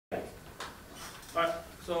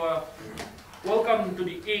So, welcome to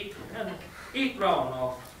the eighth round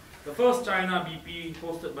of the first China BP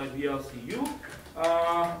hosted by VLCU.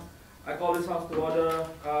 I call this house to order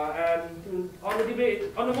on the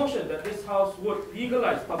debate, on the motion that this house would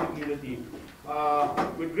legalize public nudity.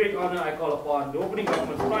 With great honor, I call upon the opening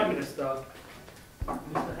government's Prime Minister,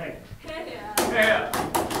 Mr. Heng.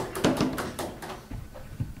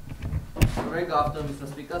 Very good afternoon, Mr.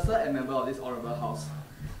 Speaker, sir, and member of this honourable house.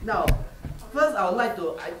 Now, first I would like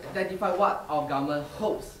to identify what our government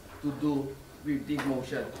hopes to do with this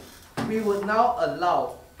motion. We would now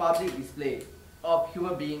allow public display of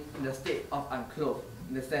human beings in the state of unclothed,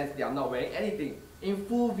 in the sense they are not wearing anything, in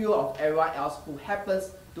full view of everyone else who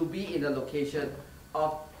happens to be in the location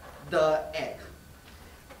of the act.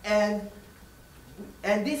 And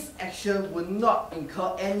this action would not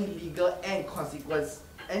incur any legal consequences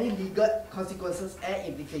and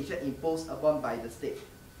implications imposed upon by the state.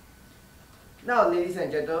 Now, ladies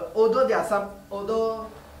and gentlemen, although there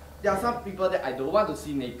are some people that I don't want to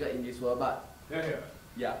see naked in this world, but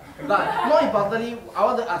but more importantly, I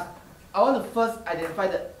want to first identify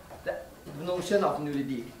the notion of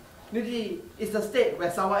nudity. Nudity is the state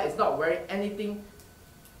where someone is not wearing anything,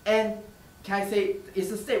 and can I say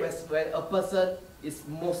it's a state where a person is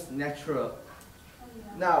most natural.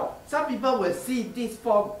 Now, some people will see this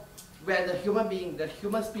form where the human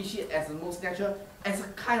species as the most natural, as a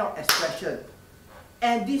kind of expression.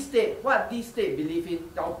 And this state, what this state believes in,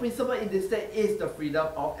 the principle in this state is the freedom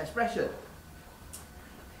of expression.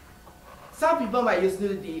 Some people will use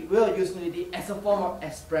nudity as a form of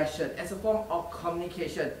expression, as a form of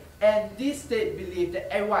communication. And this state believes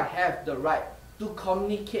that everyone has the right to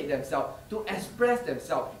communicate themselves, to express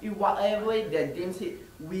themselves in whatever way they deem it,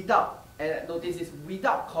 without, and notice this,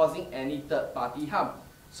 without causing any third party harm.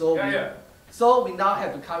 So we now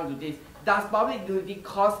have to come into this. Does public nudity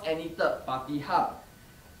cause any third party harm?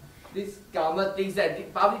 This government thinks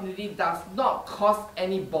that public nudity does not cause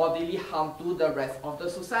any bodily harm to the rest of the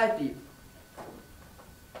society.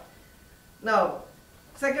 Now,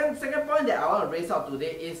 second point that I want to raise out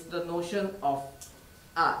today is the notion of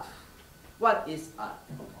art. What is art?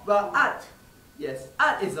 Well, art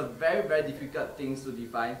is a very, very difficult thing to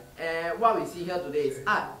define. And what we see here today is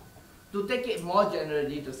art. To take it more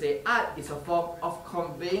generally, to say art is a form of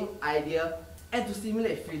conveying idea and to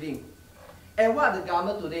stimulate feeling. And what the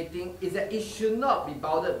government today thinks is that it should not be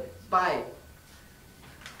bounded by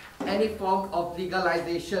any form of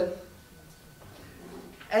legalization.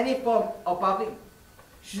 Any form of public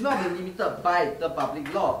should not be limited by the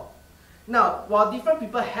public law. Now, while different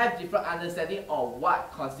people have different understanding of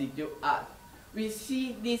what constitutes art, we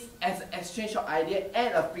see this as an exchange of ideas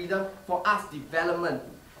and a freedom for arts development.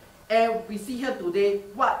 And we see here today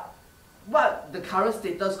what the current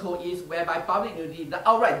status quo is, whereby public nudity, the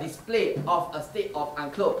outright display of a state of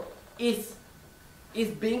unclothed, is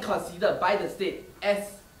being considered by the state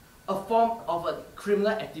as a form of a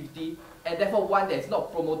criminal activity, and therefore one that is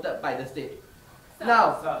not promoted by the state.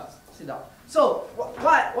 Now, sit down. So,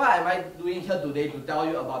 what am I doing here today to tell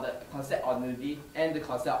you about the concept of nudity and the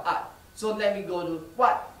concept of art? So let me go to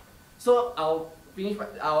what. So I'll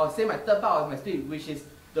say my third part of my speech, which is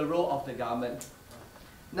the role of the government.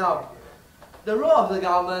 Now, the role of the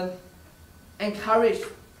government encourage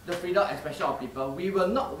the freedom of expression of people. We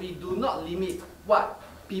do not limit what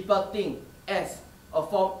people think as a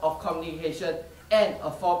form of communication and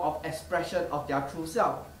a form of expression of their true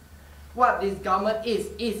self. What this government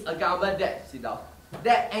is a government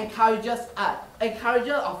that encourages art,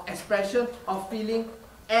 encourages of expression of feeling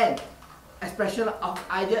and expression of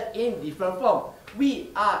idea in different form. We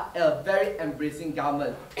are a very embracing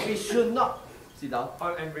government. We should not sit down.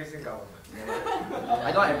 On embracing government.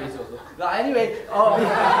 I don't embrace also. But anyway,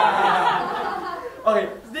 okay.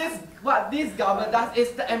 What this government does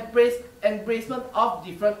is the embracement of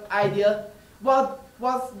different ideas. While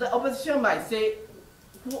the opposition might say,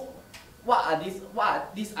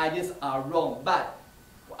 what these ideas are wrong, but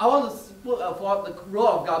I want to put for the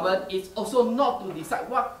role of government is also not to decide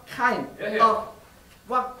what kind of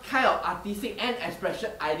artistic and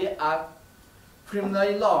expression idea are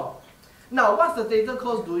criminally law. Now, what the status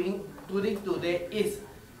quo doing today is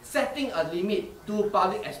setting a limit to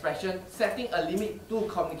public expression, setting a limit to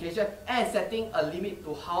communication, and setting a limit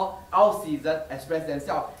to how our citizens express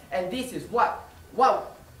themselves. And this is what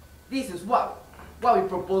we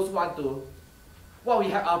propose what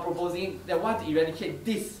we are proposing that want to eradicate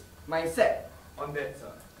this mindset. On that,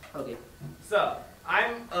 sir. Okay. Sir,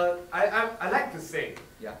 I like to sing.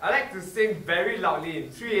 Yeah. I like to sing very loudly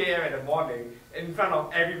in 3 a.m. in the morning in front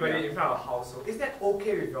of everybody, in front of the household. Is that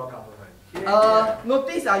okay with your government?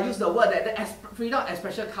 Notice I use the word that the freedom of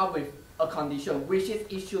expression comes with a condition, which is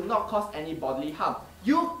it should not cause any bodily harm.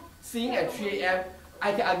 You seeing at 3 a.m.,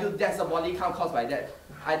 I can argue that's a bodily harm caused by that.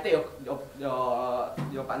 I take your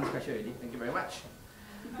partner's question already. Thank you very much.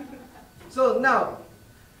 So now,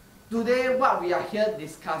 today what we are here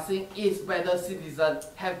discussing is whether citizens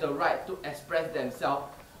have the right to express themselves.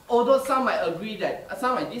 Although some might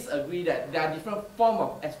disagree that there are different forms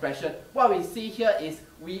of expression, what we see here is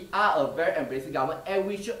we are a very embracing government and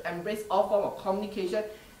we should embrace all forms of communication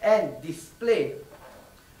and display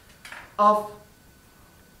of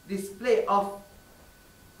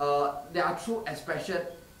their true expression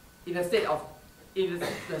in the state.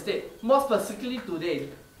 More specifically today,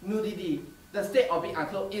 nudity, the state of being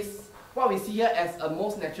unclothed, is what we see here as a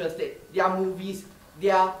most natural state. Their movies,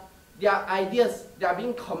 their ideas, they are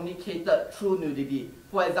being communicated through nudity.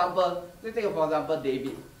 For example, let's take for example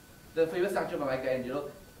David, the famous sculpture by Michelangelo.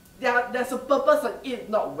 There's a purpose of it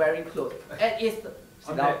not wearing clothes, and it's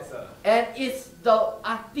the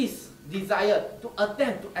artist's desire to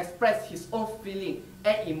attempt to express his own feeling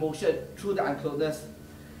and emotion through the unclothedness.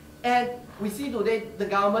 And we see today the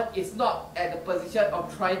government is not at the position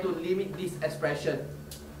of trying to limit this expression.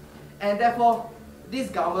 And therefore, this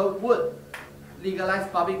government would legalize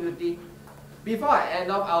public nudity. Before I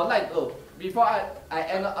end off, I would like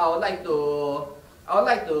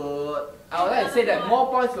to say that more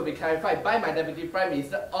points will be clarified by my Deputy Prime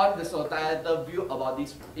Minister on the societal view about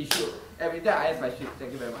this issue. And with that, I ask my shift.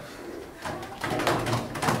 Thank you very much.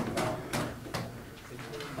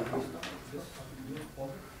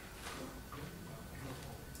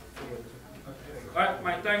 Alright,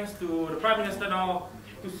 my thanks to the Prime Minister now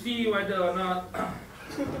to see whether or not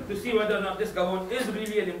this government is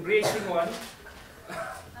really an embracing one.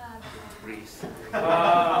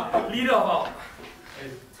 Leader of all.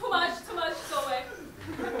 Too much, go away.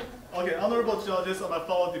 Okay, honorable judges and my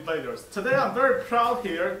fellow debaters. Today I'm very proud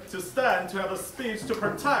here to stand to have a speech to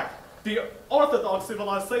protect the orthodox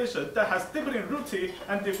civilization that has deeply rooted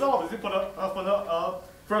and developed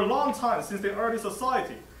for a long time since the early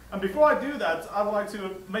society. And before I do that, I would like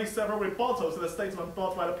to make several rebuttals to the statement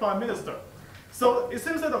brought by the Prime Minister. So it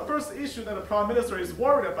seems that the first issue that the Prime Minister is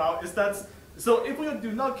worried about is that, so if we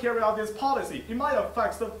do not carry out this policy, it might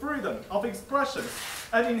affect the freedom of expression.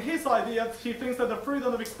 And in his idea, he thinks that the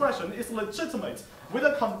freedom of expression is legitimate with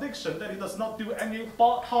a conviction that it does not do any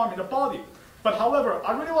harm in the body. But however,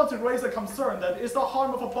 I really want to raise a concern that is the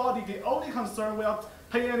harm of a body the only concern we are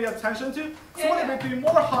paying any attention to? So what if it be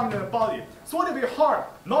more harm than the body? So what if it harm,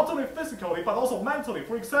 not only physically, but also mentally?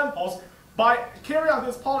 For example, by carrying out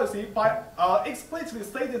this policy, by explicitly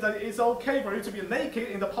stating that it's okay for you to be naked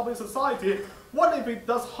in the public society, what if it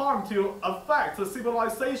does harm to affect the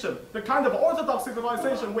civilization, the kind of orthodox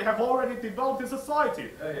civilization we have already developed in society?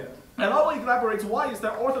 And I will elaborate why is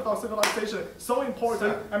that orthodox civilization so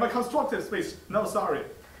important and my constructive speech. No, sorry.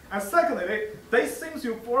 And secondly, they seem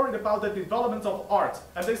to be worried about the development of art.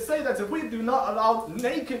 And they say that if we do not allow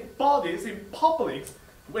naked bodies in public,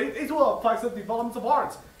 it will affect the development of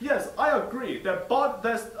art. Yes, I agree that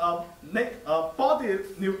body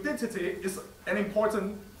nudity is an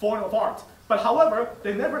important form of art. But however,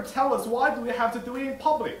 they never tell us why do we have to do it in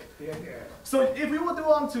public. So if you would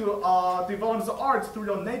want to develop the art through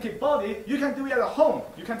your naked body, you can do it at home.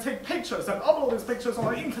 You can take pictures and upload these pictures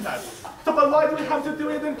on the internet. So but why do we have to do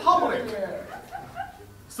it in public?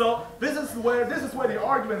 So this is where the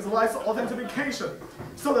argument lies, authentication.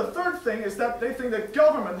 So the third thing is that they think the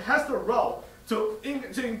government has the role to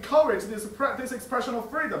encourage this expression of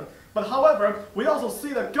freedom. But however, we also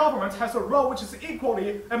see that government has a role which is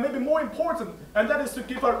equally and maybe more important, and that is to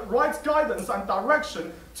give a right guidance and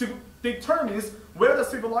direction to determine where the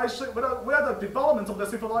civilization, where the development of the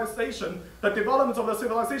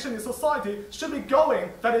civilization in society should be going.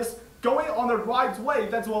 That is going on the right way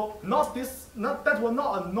that will not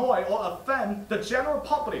annoy or offend the general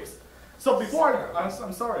public. So before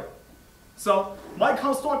I'm sorry. So my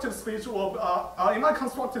constructive speech will, in my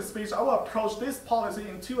constructive speech, I will approach this policy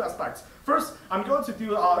in two aspects. First, I'm going to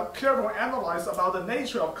do a careful analysis about the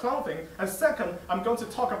nature of clothing, and second, I'm going to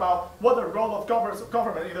talk about what the role of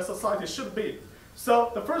government in the society should be. So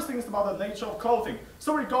the first thing is about the nature of clothing.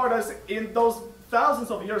 So regardless, in those thousands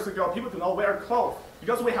of years ago, people do not wear clothes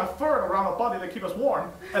because we have fur around our body that keep us warm.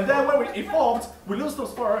 And then when we evolved, we lose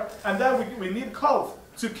those fur, and then we need clothes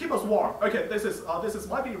to keep us warm. Okay, this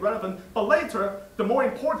might be irrelevant, but later, the more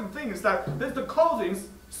important thing is that the clothing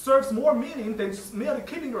serves more meaning than just merely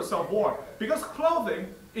keeping yourself warm. Because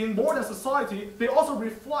clothing in modern society, they also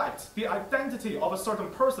reflect the identity of a certain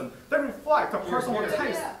person. They reflect a personal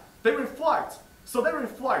taste. They reflect. So they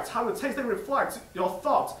reflect how you taste. They reflect your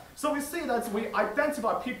thoughts. So we see that we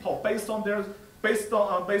identify people based on their based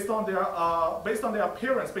on their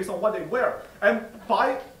appearance, based on what they wear, and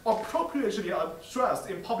by appropriately dressed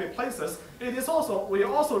in public places, we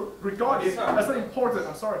also regard it as an important.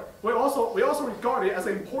 We also regard it as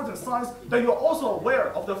an important sign that you are also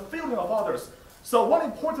aware of the feeling of others. So one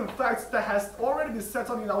important fact that has already been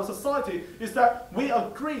settled in our society is that we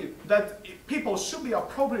agree that people should be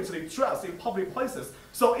appropriately dressed in public places.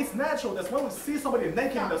 So it's natural that when we see somebody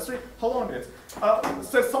naked in the street, hold on a minute,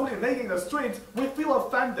 somebody naked in the street, we feel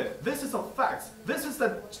offended. This is a fact. This is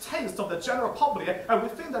the taste of the general public, and we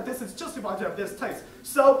think that this is justified to have this taste.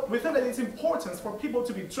 So we think that it's important for people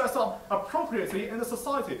to be dressed up appropriately in the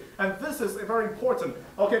society, and this is very important.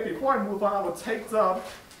 Okay, before I move on, I will take the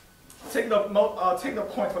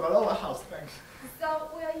point for the lower house. Thanks. So,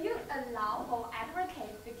 will you allow or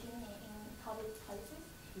advocate bikini in public places?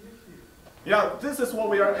 Yeah, this is what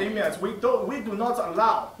we are aiming at. We do not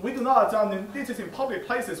allow nudity in public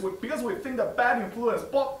places because we think the bad influence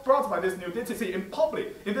brought by this nudity in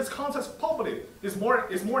public, in this context, public is more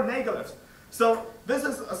negative. So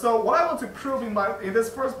what I want to prove in this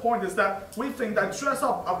first point is that we think that dress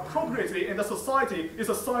up appropriately in the society is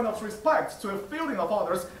a sign of respect to the feeling of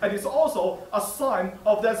others, and it's also a sign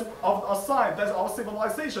that our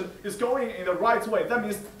civilization is going in the right way. That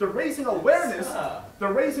means the raising awareness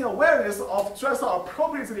of dress up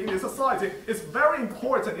appropriately in the society is very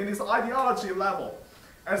important in this ideology level.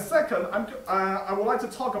 And second, I would like to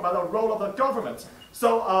talk about the role of the government.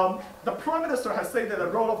 So the Prime Minister has said that the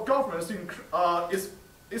role of government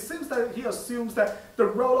it seems that he assumes that the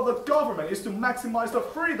role of the government is to maximize the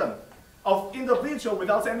freedom of individual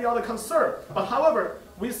without any other concern. But however,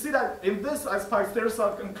 we see that in this aspect there's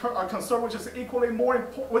a concern which is equally and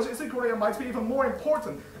might be even more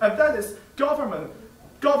important, and that is government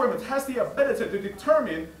has the ability to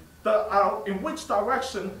determine in which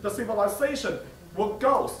direction the civilization will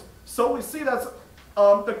go. So we see that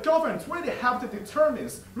the government really have to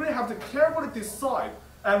carefully decide,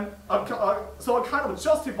 and so a kind of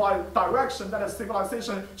justified direction that a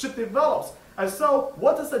civilization should develop. And so,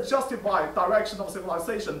 what is the justified direction of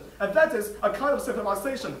civilization? And that is a kind of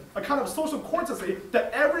civilization, a kind of social courtesy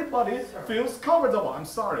that everybody feels comfortable. I'm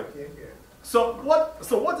sorry. So what is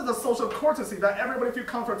the social courtesy that everybody feels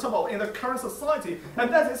comfortable in the current society?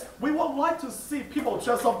 And that is, we would like to see people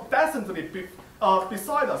dress up decently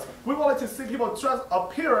beside us. We would like to see people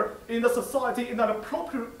appear in the society in an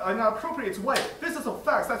appropriate way. This is a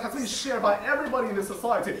fact that has been shared by everybody in the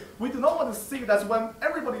society. We do not want to see that when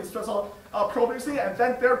everybody is dressed up appropriately and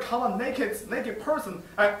then there come a naked person,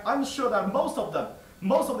 and I'm sure that most of the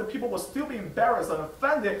people will still be embarrassed and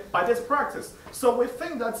offended by this practice. So we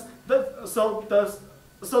think that the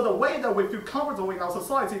way that we feel comfortable in our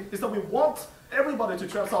society is that we want everybody to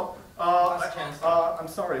dress up.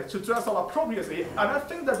 To dress up appropriately, and I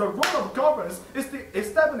think that the role of governance is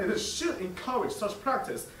definitely should encourage such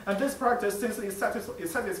practice. And this practice, since it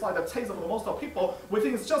satisfies the taste of most of people, we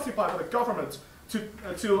think it's justified for the government to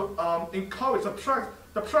encourage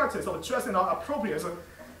the practice of dressing up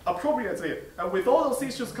appropriately. And with all those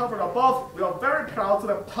issues covered above, we are very proud to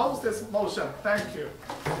oppose this motion. Thank you.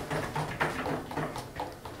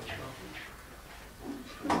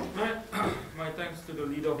 My thanks to the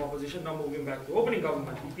Leader of Opposition. Now moving back to opening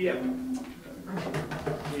government, EPM.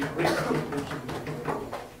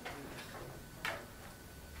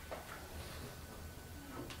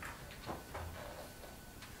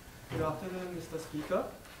 Good afternoon, Mr. Speaker.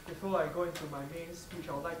 Before I go into my main speech,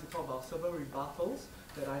 I would like to talk about several rebuttals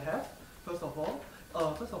that I have. First of all,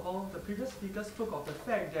 the previous speaker spoke of the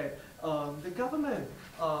fact that the government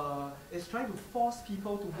is trying to force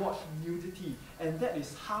people to watch nudity, and that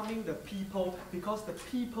is harming the people because the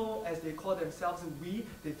people, as they call themselves,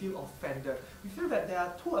 they feel offended. We feel that there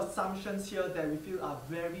are two assumptions here that we feel are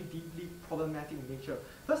very deeply problematic in nature.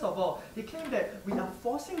 First of all, they claim that we are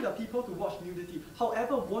forcing the people to watch nudity.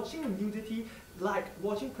 However, watching nudity, like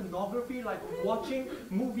watching pornography, like watching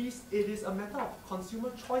movies, it is a matter of consumer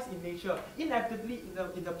choice in nature. Inevitably,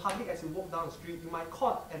 in the public, as you walk down the street, you might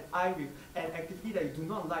caught an eye with an activity that you do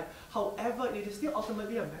not like. However, it is still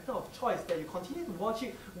ultimately a matter of choice that you continue to watch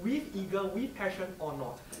it with eager, with passion or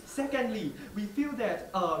not. Secondly, we feel that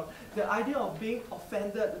the idea of being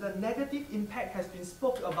offended, the negative impact has been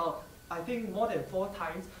spoken about, I think, more than 4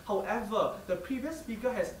 times. However, the previous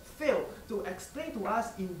speaker has failed to explain to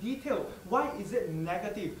us in detail why is it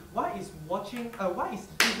negative, why is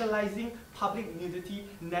visualizing public nudity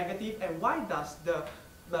negative, and why does the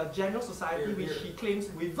general society, which he claims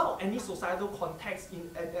without any societal context in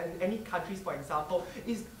any countries, for example,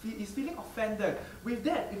 is feeling offended. With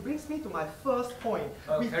that, it brings me to my first point.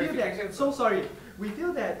 We feel that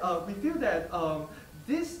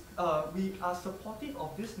we are supportive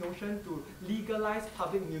of this notion to legalize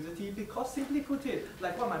public nudity because, simply put it,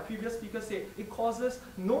 like what my previous speaker said, it causes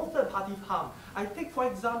no third-party harm. I take, for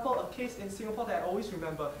example, a case in Singapore that I always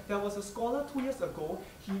remember. There was a scholar 2 years ago.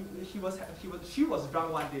 She was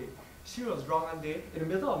drunk one day. She was drunk one day. In the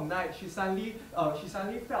middle of the night, she suddenly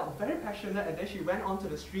felt very passionate, and then she went onto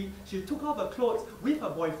the street. She took off her clothes with her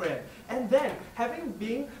boyfriend, and then, having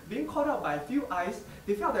being caught out by a few eyes,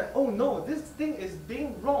 they felt that, oh no, this thing is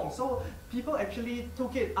being wrong. So people actually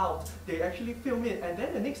took it out. They actually filmed it, and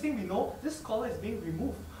then the next thing we know, this scholar is being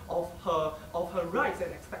removed of her rights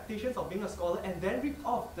and expectations of being a scholar, and then ripped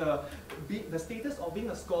off the status of being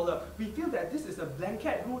a scholar. We feel that this is a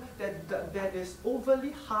blanket rule that is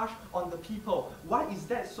overly harsh on the people. Why is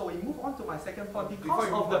that so? We move on to my second point.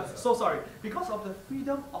 Because of the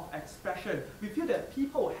freedom of expression, we feel that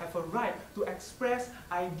people have a right to express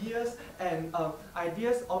ideas and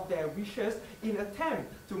ideas of their wishes in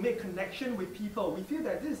attempt to make connection with people. We feel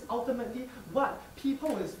that this is ultimately what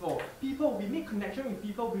people is for. We make connection with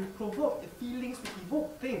people, we provoke feelings, we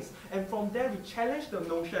evoke things, and from there we challenge the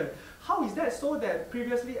notion. How is that so that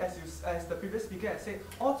previously, as the previous speaker had said,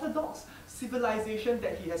 orthodox civilization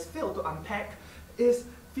that he has failed to unpack is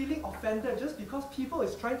feeling offended just because people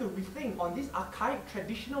is trying to rethink on these archaic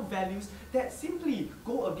traditional values that simply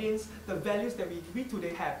go against the values that we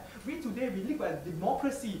today have. We today, we look at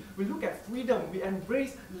democracy, we look at freedom, we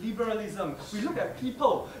embrace liberalism, we look at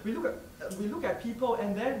people, we look at people,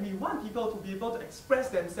 and then we want people to be able to express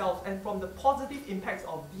themselves, and from the positive impacts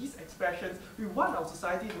of these expressions, we want our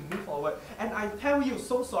society to move forward. And I tell you,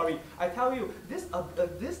 so sorry, I tell you,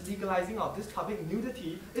 this legalizing of this public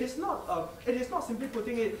nudity, it is not simply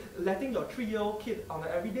putting it, letting your 3-year-old kid on an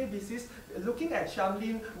everyday basis looking at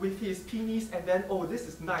Shamlin with his penis and then, oh, this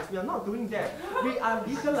is nice. We are not doing that. We are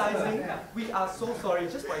legalizing, we are so sorry,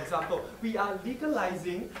 just for example, we are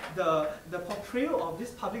legalizing the portrayal of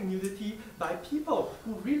this public nudity by people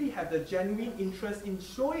who really have the genuine interest in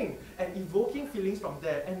showing and evoking feelings from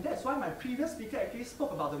there. And that's why my previous speaker actually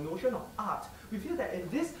spoke about the notion of art. We feel that in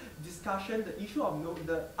this discussion, the issue of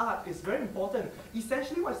the art is very important.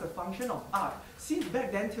 Essentially, what is the function of art? Since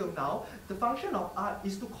back then till now, the function of art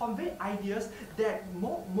is to convey ideas that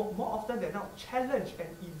more often than not challenge and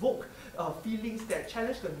evoke feelings, that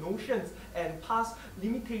challenge the notions and past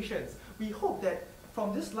limitations. We hope that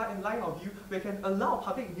from this line of view, we can allow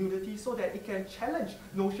public nudity so that it can challenge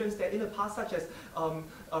notions that in the past, such as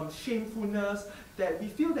shamefulness, that we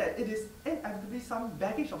feel that it is inevitably some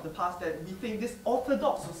baggage of the past that we think this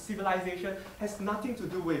orthodox civilization has nothing to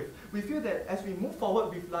do with. We feel that as we move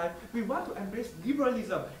forward with life, we want to embrace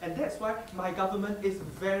liberalism, and that's why my government is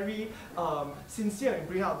very sincere in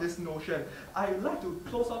bringing out this notion. I would like to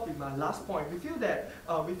close off with my last point. We feel that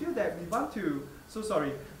we want to. So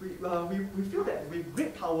sorry. We feel that with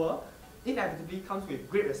great power, inevitably comes with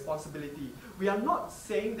great responsibility. We are not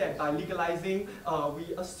saying that by legalizing,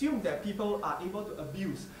 we assume that people are able to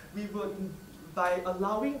abuse. We would, by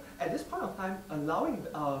allowing, at this point of time, allowing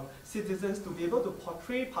citizens to be able to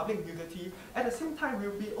portray public nudity, at the same time,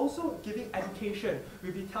 we'll be also giving education.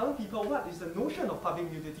 We'll be telling people what is the notion of public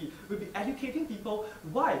nudity. We'll be educating people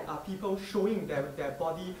why are people showing their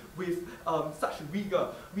body with such rigor.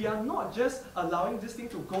 We are not just allowing this thing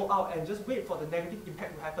to go out and just wait for the negative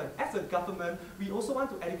impact to happen. As a government, we also want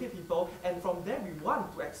to educate people, and from there we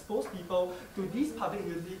want to expose people to this public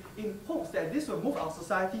nudity in hopes that this will move our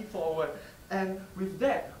society forward. And with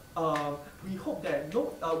that, we hope that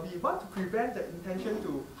we want to prevent the intention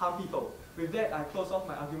to harm people. With that, I close off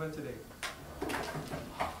my argument today.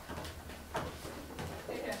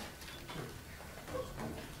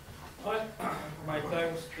 Alright, my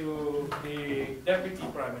thanks to the Deputy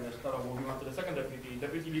Prime Minister. Moving on to the second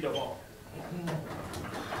Deputy Leader of all.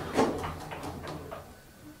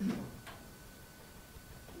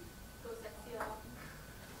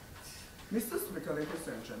 Mr. Speaker, ladies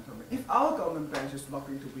and gentlemen, if our government bench is not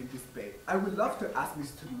going to win this debate, I would love to ask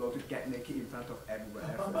Mr. Lo to get naked in front of everyone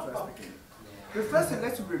at the first beginning. But first,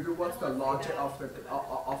 let's review what's the logic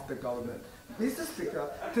of the government. Mr. Speaker,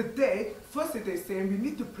 today, first they say we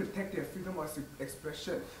need to protect their freedom of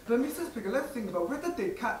expression. But Mr. Speaker, let's think about whether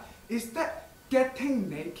they cut, is that getting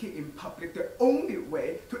naked in public the only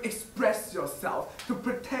way to express yourself, to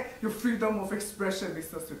protect your freedom of expression,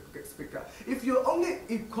 Mr. Speaker? If you're only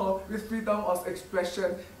equal with freedom of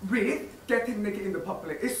expression with getting naked in the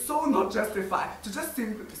public, it's so not justified to just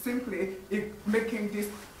simply making this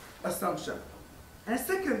assumption. And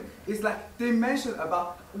second is like they mentioned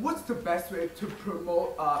about what's the best way to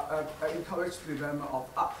promote, encourage the development of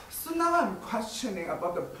art. So now I'm questioning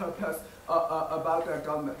about the purpose about the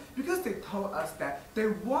government, because they told us that they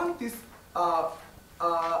want this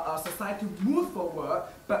society move forward,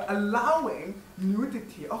 but allowing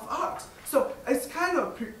nudity of art. So it's kind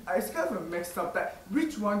of a mixed up that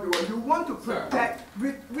which one you want to protect,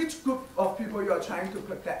 which group of people you are trying to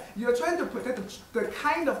protect. You are trying to protect the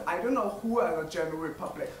kind of, I don't know who are the general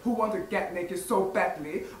republic who want to get naked so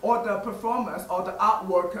badly, or the performers or the art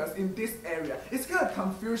workers in this area. It's kind of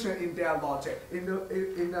confusion in their logic in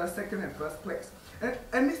the second and first place.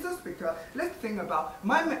 And Mr. Speaker, let's think about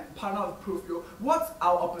my partner of proof you what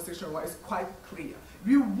our opposition was is quite clear.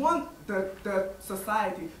 We want the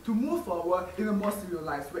society to move forward in a more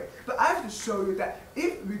civilized way. But I have to show you that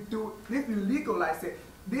if we legalize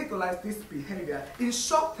this behavior, in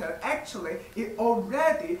short term, actually, it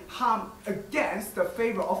already harm against the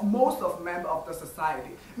favor of most of members of the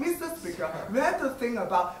society. Mr. Speaker, we have to think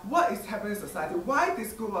about what is happening in society. Why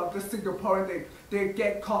this group of the Singaporeans, they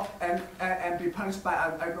get caught and be punished by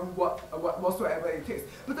I don't know whatsoever it is.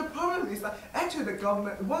 But the problem is that actually the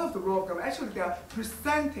government, one of the role of government, actually they are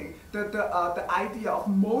presenting the idea of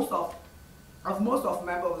most of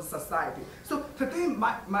members of the society. So today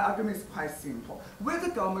my argument is quite simple. Whether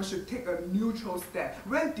the government should take a neutral stand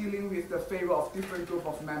when dealing with the favor of different group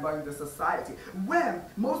of members in the society, when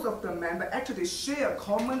most of the members actually share a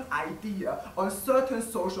common idea on certain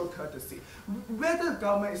social courtesy, whether the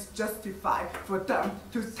government is justified for them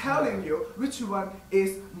to telling you which one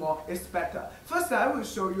is better. First, I will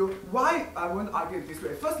show you why I want to argue this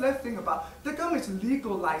way. First, let's think about the government is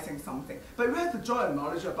legalizing something, but we have to draw a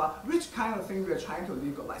knowledge about which kind of thing we are trying to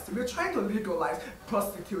legalize. We are trying to legalize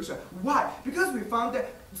prostitution. Why? Because we found that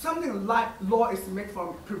something like law is made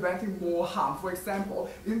for preventing more harm. For example,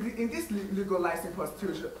 in this legalizing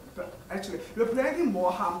prostitution, actually, we're preventing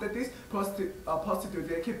more harm that these prostitutes,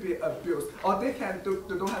 they can be abused, or they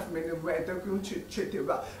don't have minimum wage, they're going to treat it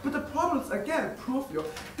well. But the problems, again, prove you,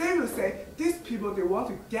 they will say, these people, they want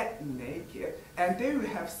to get naked, and they will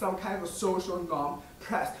have some kind of social norm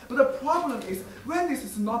pressed. But the problem is, when this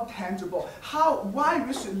is not tangible, why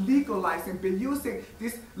we should legalize and be using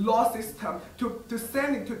this law system to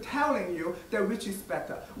telling you that which is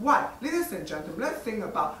better? Why? Ladies and gentlemen, let's think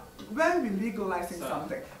about when we're legalizing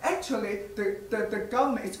something, actually the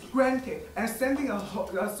government is granting and sending a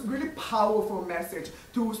really powerful message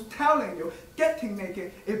to telling you getting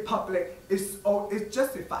naked in public is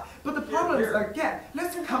justified. But the problem is, again,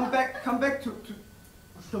 let's come back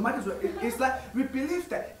to Michael's word. It's like we believe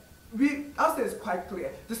that our state is quite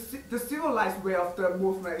clear. The civilized way of the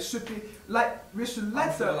movement should be like we should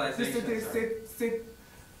let the city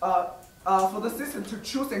for the system to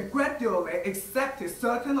choose and gradually accept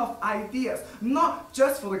certain of ideas, not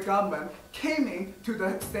just for the government coming to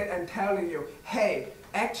the state and telling you, hey,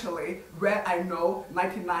 actually, where I know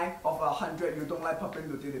 99 of 100 you don't like public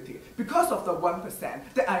nudity, because of the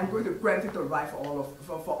 1%, that I'm going to grant it the right for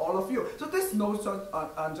all of you. So there's no such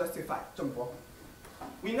unjustified. ZHENG Bo.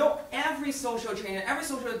 We know every social change and every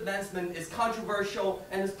social advancement is controversial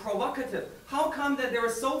and is provocative. How come that there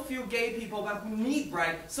are so few gay people who need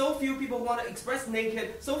rights, so few people who want to express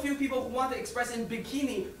naked, so few people who want to express in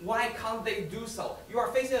bikini? Why can't they do so? You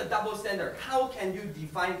are facing a double standard. How can you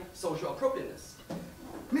define social appropriateness?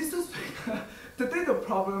 Mr. Speaker, today the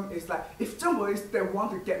problem is like, if ZHENG Bo is they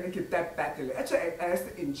want to get naked that badly, actually as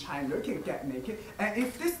in China, you can get naked, and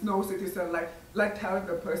if this no citizen like telling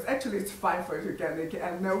the police, actually it's fine for you to get naked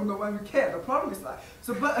and no one will care. The problem is like,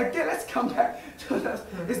 so but again, let's come back to this,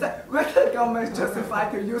 is that whether the government is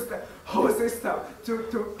justified to use the whole system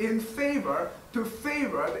to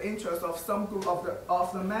favor the interests of some group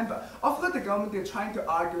of the member. Of course, the government, they're trying to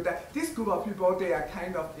argue that this group of people, they are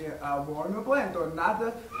kind of vulnerable, and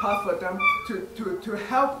another path for them to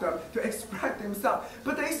help them to express themselves.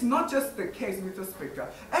 But that is not just the case, Mr. Speaker.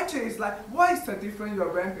 Actually, it's like, what is the difference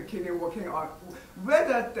you're wearing bikini walking on?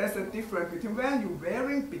 Whether there's a difference between when you're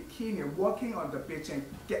wearing bikini walking on the beach and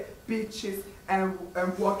get beaches and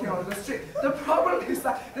walking on the street. The problem is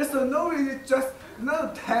that there's no really just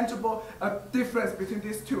no tangible difference between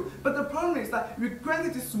these two. But the problem is that we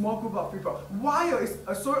granted this small group of people while it's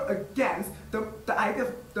sort of against the idea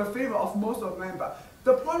of the favor of most of members.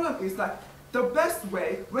 The problem is that the best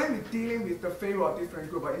way when we're dealing with the favor of different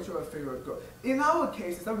group or introvert favor group, in our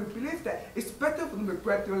case, is that we believe that it's better for them to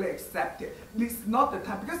gradually accept it. It's not the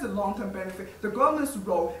time, because the long-term benefit, the government's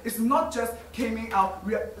role is not just coming out.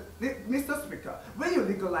 Mr. Speaker, when you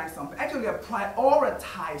legalize something, actually you're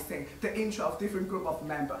prioritizing the interest of different group of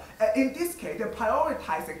members. In this case, they're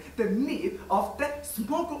prioritizing the need of that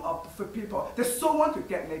small group of people that so want to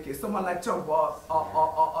get naked, someone like ZHENG Bo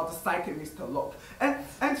or the psychic Mr. Lok. And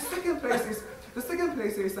the second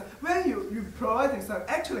place is when you provide this,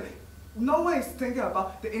 actually No one is thinking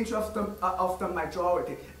about the interest of the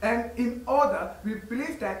majority. And in order, we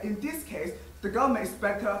believe that in this case, the government is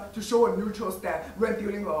better to show a neutral stand when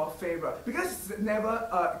dealing with our favor, because it's never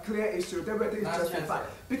a clear issue that whether it's justified.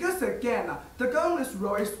 Because again, the government's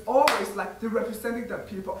role is always like the representing the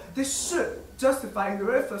people. They should justify in the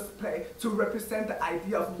very first place to represent the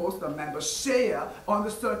idea of most of the members share on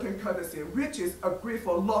the certain courtesy, which is agreed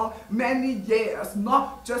for long, many years,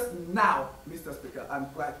 not just now, Mr. Speaker. I'm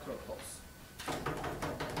glad to oppose.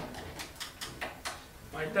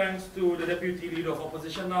 My thanks to the Deputy Leader of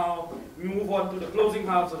Opposition. Now we move on to the closing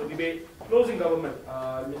halves of the debate. Closing government,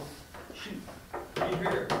 Ms. Shi. Be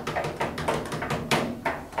here.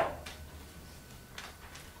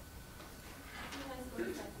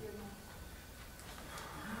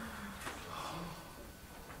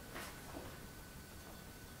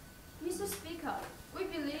 Mr. Speaker, we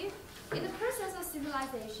believe in the process of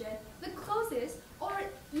civilization, the closest, or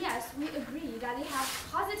yes, we agree that it has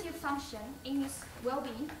positive function in its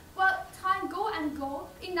well-being, but time go,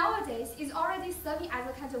 in nowadays is already serving as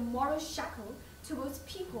a kind of moral shackle towards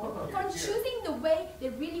people from choosing the way they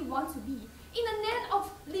really want to be. In the name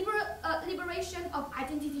of liberation of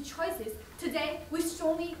identity choices, today we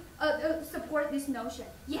strongly support this notion.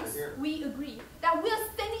 Yes, we agree that we are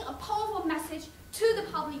sending a powerful message to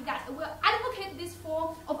the public that will advocate this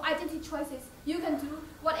form of identity choices. You can do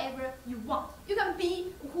whatever you want. You can be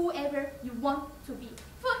whoever you want to be.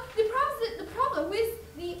 For the problem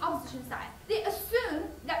with the opposition side, they assume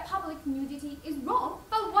that public nudity is wrong,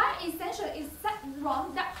 but why essentially is that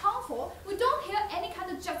wrong, that harmful? We don't hear any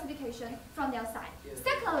kind of justification from their side.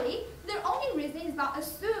 Secondly, their only reason is about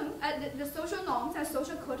assume the social norms and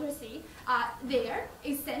social courtesy are there,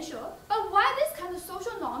 essential, but why this kind of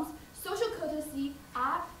social norms, social courtesy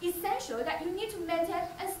are essential that you need to maintain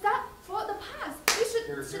and start for the past.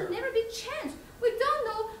 It should never be changed. We don't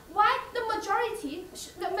know why the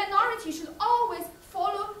minority should always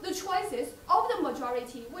follow the choices of the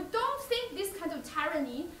majority. We don't think this kind of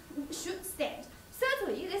tyranny should stand.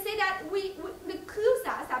 Certainly, they say that we accuse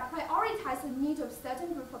us that prioritize the need of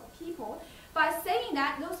certain group of people by saying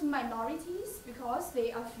that those minorities, because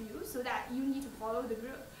they are few, so that you need to follow the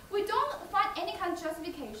group. We don't find any kind of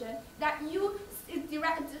justification that you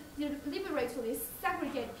deliberately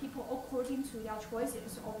segregate people according to their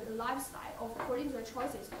choices of their lifestyle, or according to the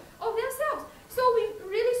choices of themselves. So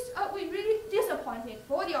we really disappointed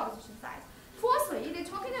for the opposition side. Fourthly, they're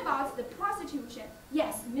talking about the prostitution.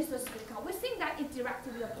 Yes, Mr. Speaker, we think that it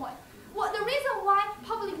directly to the point. Well, the reason why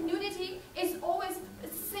public nudity is always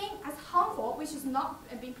seen as harmful, which is not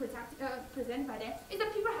being presented by them, is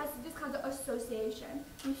that people have this kind of association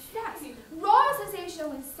with sex, raw association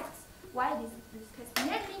with sex. Why this case?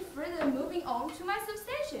 Let me further moving on to my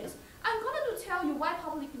substantials. I'm going to tell you why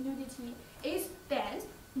public nudity is banned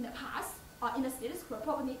in the past, in the status quo,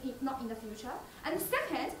 probably not in the future. And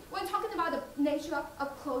second, when talking about the nature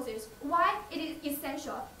of clothes, why it is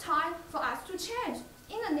essential time for us to change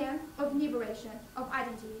in the name of liberation of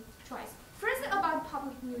identity choice. First, about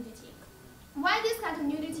public nudity. Why this kind of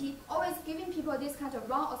nudity always giving people this kind of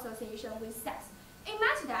wrong association with sex?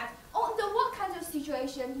 Imagine that under what kind of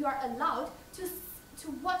situation you are allowed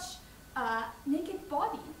to watch a naked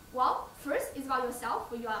body. Well, first is about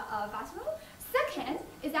yourself when you are bathroom. Second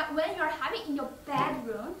is that when you are having in your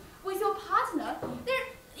bedroom with your partner,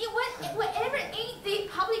 whenever in the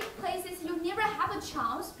public places, you never have a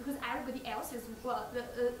chance because everybody else is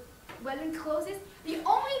wearing clothes. The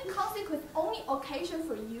only consequence, only occasion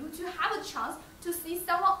for you to have a chance to see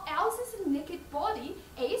someone else's naked body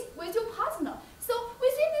is with your partner. So we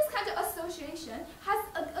see this kind of association has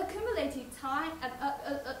accumulated time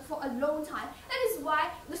for a long time. That is why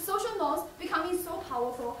the social norms becoming so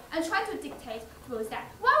powerful and try to dictate towards that.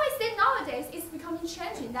 Why we say nowadays it's becoming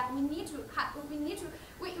changing that we need to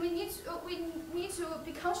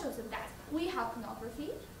be conscious of that. We have pornography.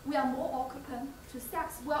 We are more open to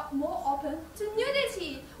sex. We are more open to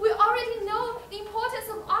nudity. We already know the importance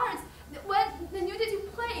of art. When the nudity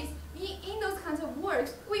plays in those kinds of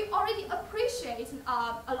works, we already appreciate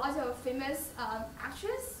a lot of famous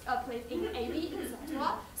actors played in AV,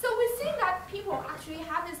 etc. So we see that people actually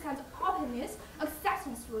have this kind of openness,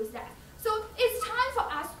 acceptance towards that. So it's time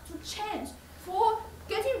for us to change for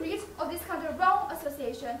getting rid of this kind of wrong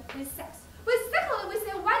association with sex. But secondly, we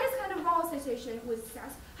say why this kind of wrong association with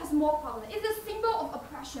sex has more problem. It's a symbol of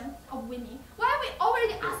oppression of women. Why are we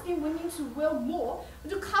already asking women to wear more,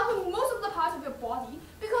 to cover most of the parts of your body?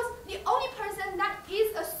 Because the only person that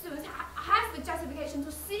is assumed has the justification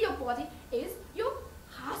to see your body is your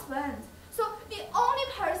husband. So the only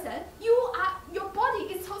person your body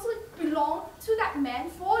is totally belong to that man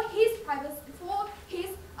for his privacy, for his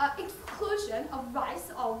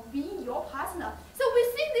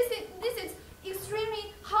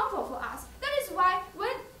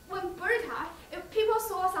burqa, if people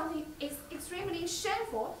saw something extremely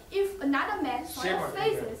shameful, if another man saw Shame their on you,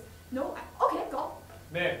 faces, no, okay, go.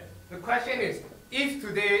 Man, the question is, if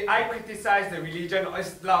today I criticize the religion of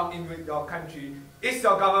Islam in your country, is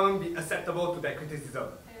your government be acceptable to that criticism?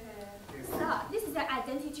 Sir, this is the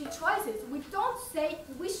identity choices. We don't say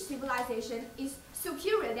which civilization is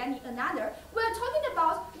superior than another. We're talking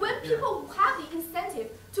about when people have the incentive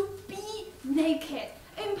to be naked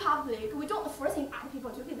in public. We don't forcing other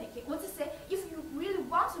people to be naked. We just say if you really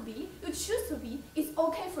want to be, you choose to be, it's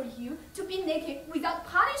okay for you to be naked without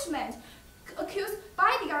punishment accused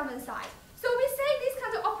by the government side. So we say this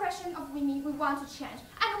kind of oppression of women we want to change.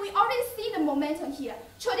 And we already see the momentum here.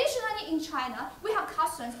 Traditionally in China, we have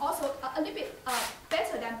customs also a little bit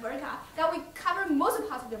better than burqa, that we cover most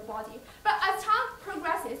parts of the body. But as time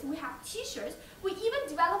progresses, we have t-shirts. We even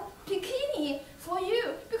develop bikini for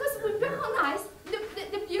you because we recognize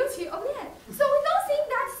the beauty of it. So we don't think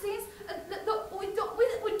that things,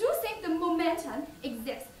 we do think the momentum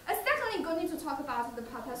exists. Secondly, going to talk about the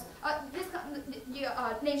purpose,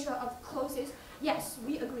 the nature of clothes. Yes,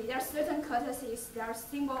 we agree. There are certain courtesies, there are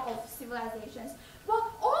symbols of civilizations.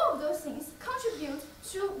 Well, all of those things contribute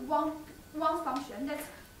to one function, that's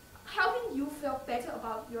helping you feel better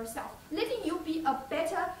about yourself, letting you be a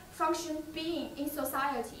better function being in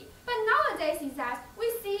society. But nowadays is that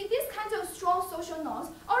we see this kind of strong social norms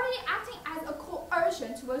already acting as a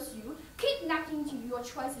coercion towards you, kidnapping your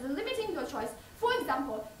choices, limiting your choice. For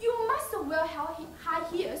example, you must wear high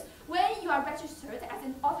heels when you are registered as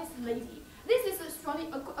an office lady. This is strongly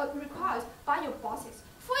required by your bosses.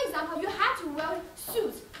 For example, you have to wear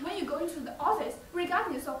suits when you go into the office,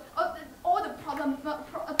 regardless of all the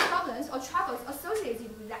problems or troubles associated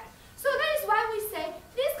with that. So that is why we say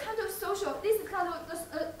this kind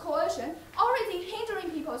of coercion already hindering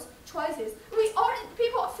people's choices.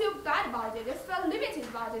 People feel bad about it. They feel limited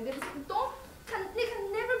about it. They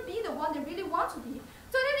can never be the one they really want to be.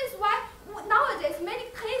 So that is why nowadays many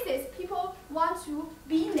cases people want to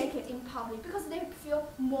be naked in public because they feel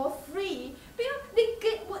more free.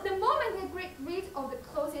 Because the moment they get rid of the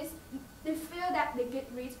clothes, they feel that they get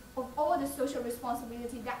rid of all the social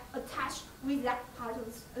responsibility that attach with that part of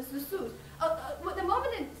the suit. The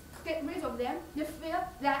moment they get rid of them, they feel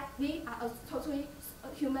that they are a totally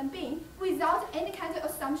human being without any kind of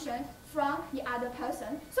assumption from the other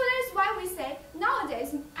person. So that is why we say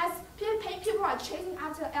nowadays, as people are chasing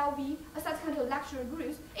after LV, such kind of luxury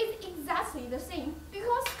goods, it's exactly the same.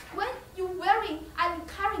 Because when you're wearing and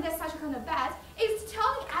carrying that such kind of bag, it's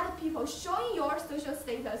telling other people, showing your social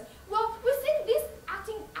status. Well, we think this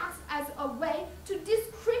acts as a way to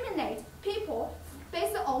discriminate people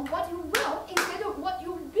based on what you will instead of what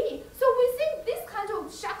you be. So we think this kind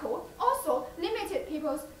of shackle also limited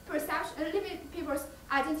people's perception, limit people's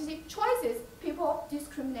identity choices. People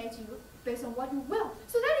discriminate you based on what you will.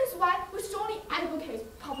 So that is why we strongly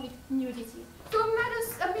advocate public nudity. So,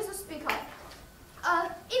 Mr. Speaker,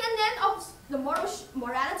 in the name of the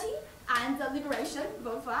morality and the liberation,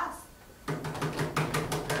 vote for us.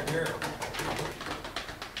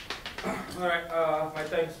 All right, my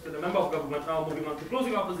thanks to the member of government. Now moving on to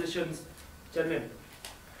closing oppositions, Chen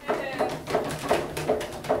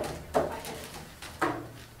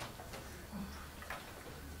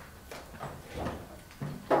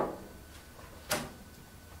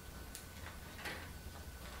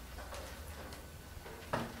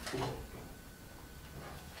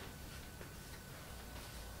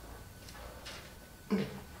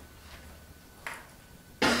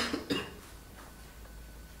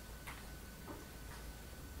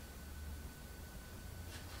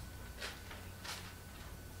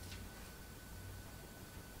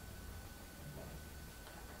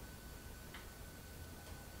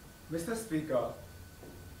Mr. Speaker,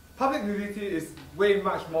 public nudity is way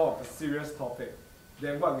much more of a serious topic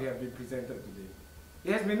than what we have been presented today.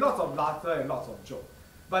 It has been lots of laughter and lots of joke,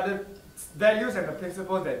 but the values and the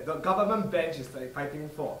principles that the government bench is fighting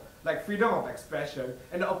for, like freedom of expression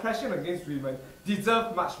and the oppression against women,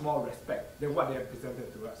 deserve much more respect than what they have presented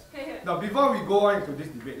to us. Now, before we go on into this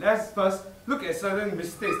debate, let's first look at certain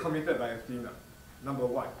mistakes committed by Athena. Number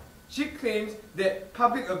one, she claims that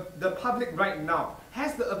the public right now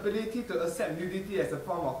has the ability to accept nudity as a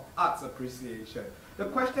form of arts appreciation. The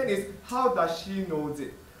question is, how does she know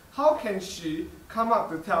it? How can she come up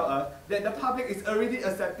to tell us that the public is already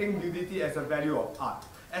accepting nudity as a value of art,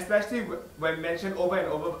 especially when mentioned over and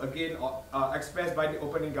over again or expressed by the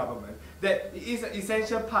opening government, that it is an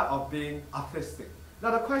essential part of being artistic.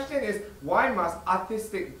 Now the question is, why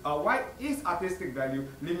is artistic value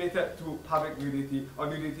limited to public nudity or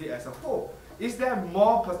nudity as a whole? Is there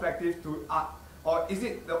more perspective to art, or is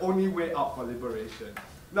it the only way out for liberation?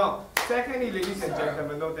 Now, secondly, ladies and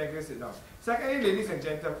gentlemen, no, thank you, sit down. Secondly, ladies and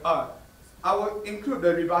gentlemen, I will include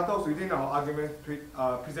the rebuttals within our argument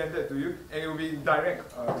presented to you, and it will be in direct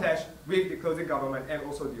clash with the closing government and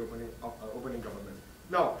also the opening government.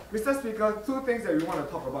 Now, Mr. Speaker, two things that we want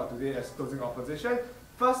to talk about today as closing opposition.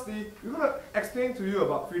 Firstly, we're going to explain to you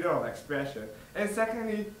about freedom of expression, and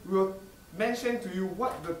secondly, we'll mention to you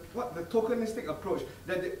what the tokenistic approach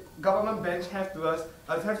that the government bench has to us,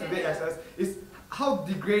 has today as us, is how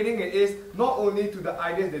degrading it is, not only to the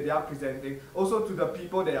ideas that they are presenting, also to the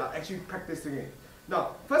people that are actually practicing it.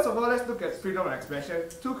 Now, first of all, let's look at freedom of expression.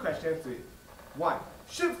 Two questions to it. One,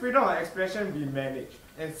 should freedom of expression be managed?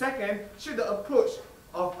 And second, should the approach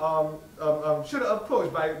by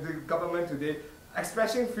the government today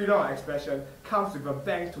expressing freedom of expression comes with a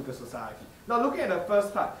bang to the society? Now, looking at the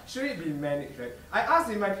first part, should it be managed, right? I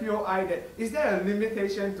asked in my POI that, is there a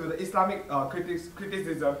limitation to the Islamic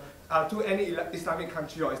criticism to any Islamic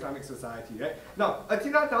country or Islamic society, right? Now,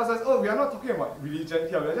 Athena tells us, oh, we are not talking about religion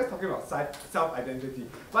here, we're just talking about self-identity.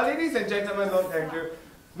 But ladies and gentlemen, no thank you.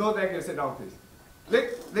 No thank you, sit down please.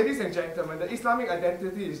 Ladies and gentlemen, the Islamic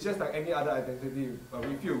identity is just like any other identity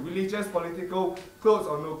with you, religious, political, clothes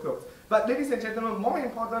or no clothes. But ladies and gentlemen, more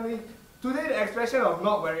importantly, today the expression of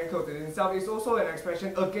not wearing clothes in itself is also an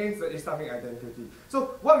expression against the Islamic identity.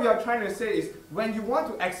 So what we are trying to say is, when you want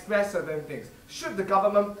to express certain things, should the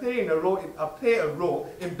government play a role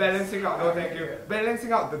in balancing out, no thank you,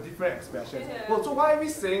 balancing out the different expressions? Yeah. Well, so why are we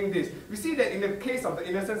saying this? We see that in the case of the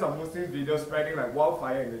innocence of Muslims video spreading like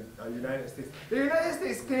wildfire in the United States, the United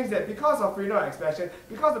States claims that because of freedom of expression,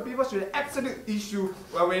 because the people should have absolute issue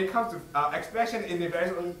when it comes to expression in their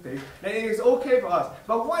very own thing, then it is okay for us.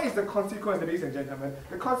 But what is the consequence, ladies and gentlemen?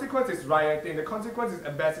 The consequence is rioting, the consequence is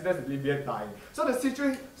ambassadors in Libya dying. So the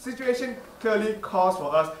situation clearly calls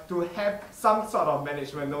for us to have some sort of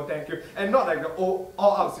management, no thank you, and not like the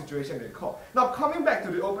all-out situation they call. Now, coming back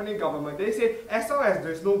to the opening government, they say as long as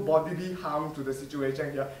there's no bodily harm to the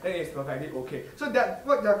situation here, then it's perfectly okay. So that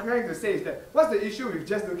what they're trying to say is that, what's the issue with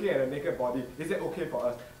just looking at a naked body? Is it okay for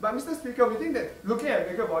us? But Mr. Speaker, we think that looking at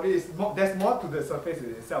a naked body is there's more to the surface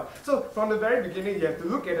in itself. So from the very beginning, you have to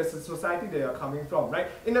look at the society that you're coming from, right?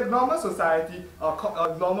 In a normal society,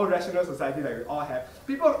 a normal rational society like we all have,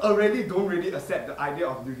 people already don't really accept the idea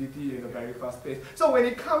of nudity in the very first place. So when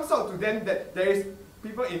it comes out to them that there is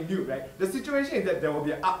people in nude, right? The situation is that there will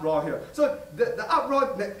be an uproar here. So the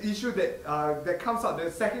uproar, the issue that comes out, the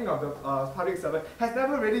sacking of the public servant, has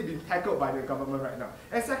never really been tackled by the government right now.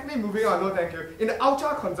 And secondly, moving on, no thank you, in the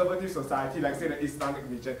ultra-conservative society, like say the Islamic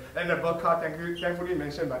region, and the burqa, thankfully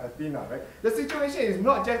mentioned by Athena, right? The situation is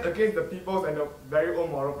not just against the people's and the very own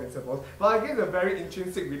moral principles, but against the very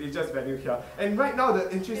intrinsic religious value here. And right now, the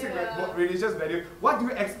intrinsic religious value, what do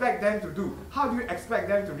you expect them to do? How do you expect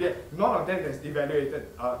them to react? None of them is evaluated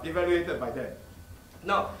by them.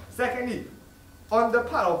 Now, secondly, on the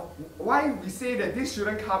part of why we say that this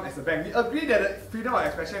shouldn't come as a ban, we agree that freedom of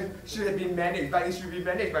expression should have been managed, but it should be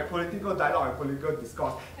managed by political dialogue and political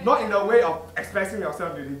discourse, not in the way of expressing your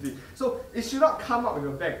self-unity. So it should not come up with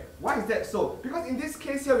a ban. Why is that so? Because in this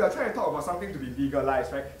case here, we are trying to talk about something to be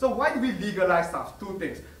legalized, right? So why do we legalize stuff? Two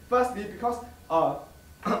things. Firstly,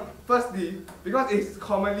 because it's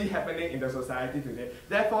commonly happening in the society today.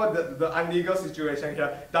 Therefore, the unlegal situation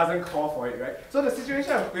here doesn't call for it, right? So the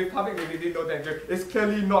situation with public nudity, no thank you, is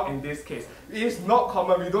clearly not in this case. It is not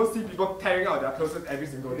common. We don't see people tearing out their clothes every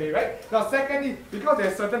single day, right? Now, secondly, because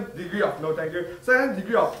there's a certain degree of, no thank you, certain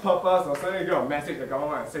degree of purpose or certain degree of message the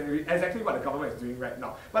government is saying, exactly what the government is doing right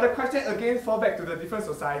now. But the question again falls back to the different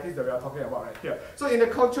societies that we are talking about right here. So in the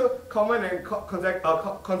common and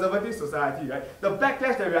conservative society, right, the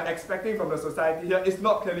backlash that we are expecting from the society here is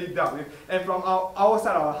not clearly dealt with. And from our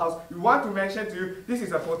side of our house, we want to mention to you, this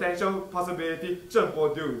is a potential possibility, ZHENG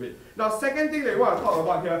Bo deal with it. Now, second thing that we want to talk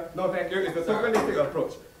about here, no thank you, is the tokenistic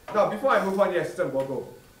approach. Now, before I move on, yes, ZHENG Bo, go.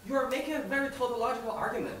 You are making a very tautological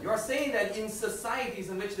argument. You are saying that in societies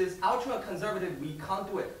in which there's ultra-conservative, we can't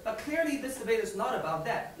do it. But clearly this debate is not about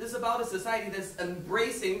that. This is about a society that's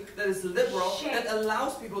embracing, that is liberal, that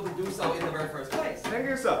allows people to do so in the very first place. Thank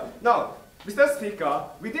you, sir. Now, Mr. Speaker,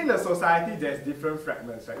 within the society there's different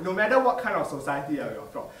fragments, right? No matter what kind of society you're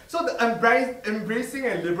from. So the embracing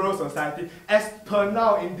and liberal society, as per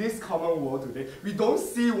now in this common world today, we don't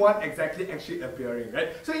see one exactly actually appearing,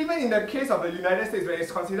 right? So even in the case of the United States, where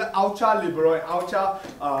it's considered ultra-liberal and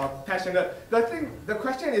ultra-passionate, the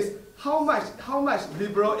question is, how much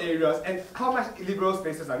liberal areas and how much liberal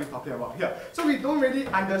spaces are we talking about here? So we don't really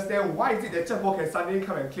understand why is it that ZHENG Bo can suddenly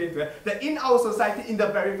come and claim to it that in our society, in the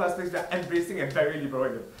very first place, we are embracing and very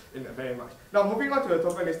liberal in very much. Now, moving on to the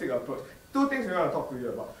tokenistic approach. two things we want to talk to you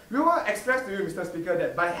about. We want to express to you, Mr. Speaker,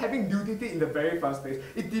 that by having nudity in the very first place,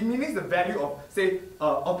 it diminishes the value of, say,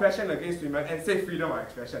 oppression against women and, say, freedom of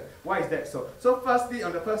expression. Why is that so? So firstly,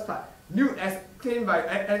 on the first part, nude as claimed by,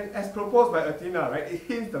 and as proposed by Athena, right, it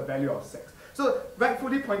hints the value of sex. So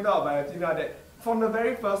rightfully pointed out by Athena that from the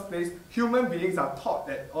very first place, human beings are taught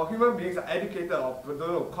that, or human beings are educated or,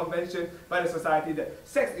 convention by the society that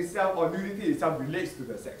sex itself or nudity itself relates to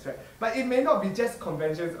the sex, right? But it may not be just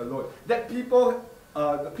conventions alone. That people's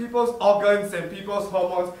organs and people's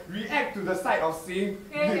hormones react to the sight of seeing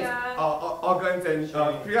organs and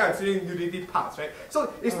seeing nudity parts, right?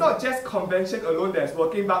 So it's not just convention alone that's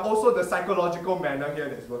working, but also the psychological manner here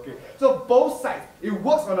that's working. So both sides, it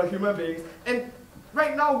works on the human beings. And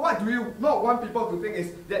right now, what do you not want people to think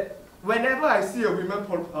is that whenever I see a woman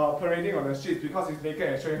parading on the streets because she's naked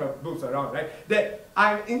and showing her boobs around, right, that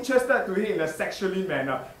I'm interested to it in a sexually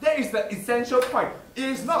manner. That is the essential point. It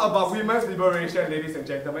is not about women's liberation, ladies and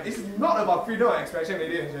gentlemen. It's not about freedom of expression,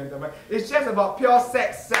 ladies and gentlemen. It's just about pure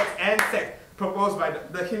sex, proposed by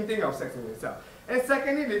the hinting of sex in itself. And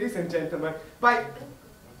secondly, ladies and gentlemen, by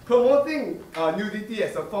promoting nudity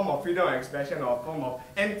as a form of freedom of expression or a form of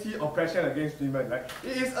anti-oppression against women, right?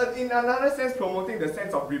 It is in another sense promoting the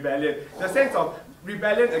sense of rebellion, the sense of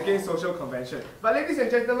rebellion against social convention. But ladies and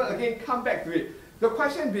gentlemen, again, come back to it. The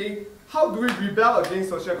question being, how do we rebel against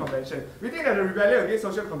social convention? We think that the rebellion against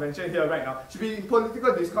social convention here right now should be in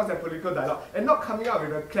political discourse and political dialogue, and not coming out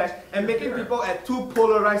with a clash and making people at two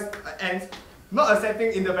polarized ends not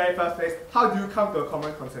accepting in the very first place. How do you come to a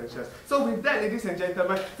common consensus? So with that, ladies and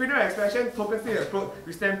gentlemen, freedom of expression, focusing approach,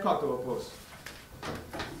 we stand proud to oppose.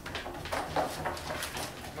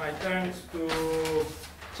 My thanks to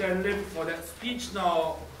Chen Lim for that speech.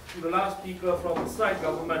 Now to the last speaker from the side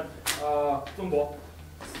government, ZHENG Bo.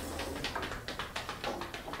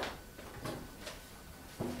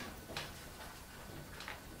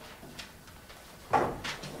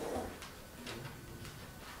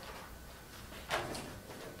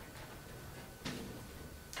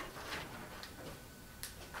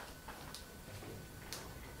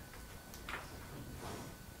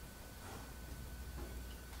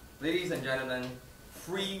 Ladies and gentlemen,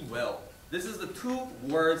 free will. This is the two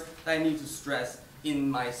words that I need to stress in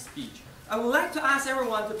my speech. I would like to ask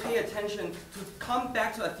everyone to pay attention, to come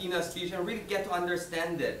back to Athena's speech and really get to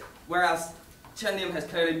understand it, whereas Chen Lim has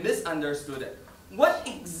clearly misunderstood it. What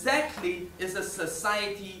exactly is a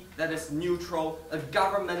society that is neutral, a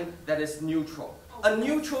government that is neutral? A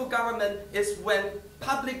neutral government is when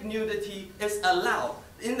public nudity is allowed.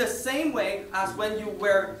 In the same way as when you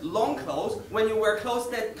wear long clothes, when you wear clothes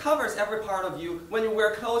that covers every part of you, when you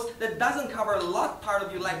wear clothes that doesn't cover a lot part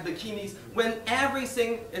of you like bikinis, when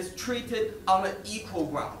everything is treated on an equal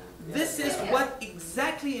ground. This is what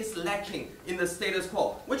exactly is lacking in the status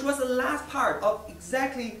quo, which was the last part of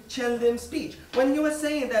exactly Chen Lim's speech. When he was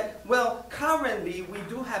saying that, well, currently we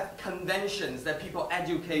do have conventions that people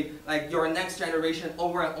educate like your next generation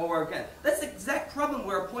over and over again. That's the exact problem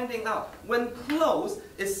we're pointing out. When clothes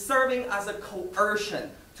is serving as a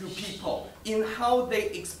coercion to people in how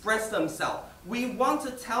they express themselves, we want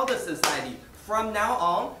to tell the society from now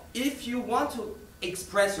on, if you want to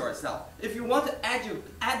express yourself, if you want to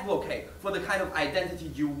advocate for the kind of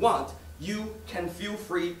identity you want, you can feel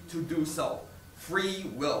free to do so. Free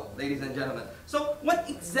will, ladies and gentlemen. So what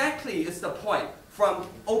exactly is the point from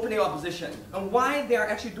opening opposition and why they are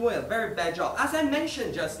actually doing a very bad job? As I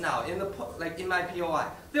mentioned just now in my POI,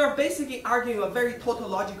 they are basically arguing a very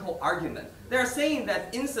tautological argument. They are saying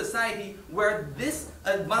that in society where this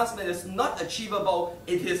advancement is not achievable,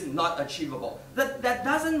 it is not achievable. That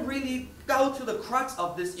doesn't really go to the crux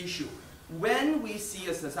of this issue. When we see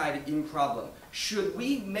a society in problem, should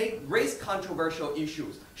we raise controversial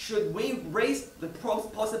issues? Should we raise the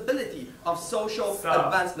possibility of social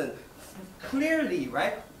advancement? Clearly,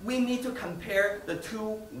 right, we need to compare the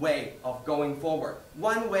two ways of going forward.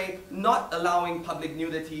 One way, not allowing public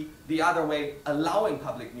nudity, the other way, allowing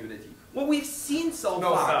public nudity. What we've seen so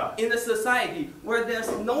far in a society where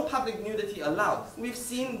there's no public nudity allowed, we've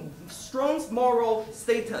seen strong moral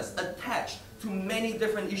status attached to many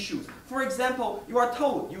different issues. For example, you are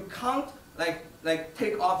told you can't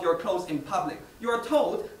take off your clothes in public. You are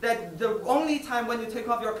told that the only time when you take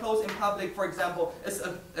off your clothes in public, for example, is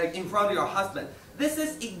in front of your husband. This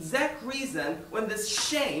is exact reason when this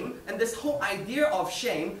shame and this whole idea of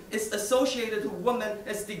shame is associated to women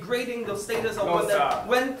as degrading the status of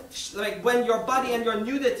women. When your body and your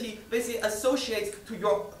nudity basically associates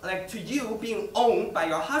to you being owned by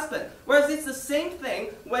your husband. Whereas it's the same thing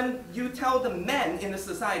when you tell the men in the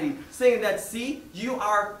society saying that, see, you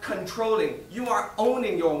are controlling, you are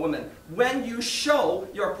owning your woman. when you show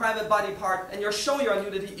your private body part and you show your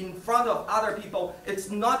nudity in front of other people, it's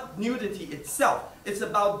not nudity itself. It's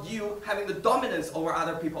about you having the dominance over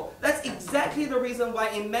other people. That's exactly the reason why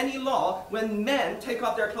in many law, when men take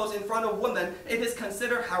off their clothes in front of women, it is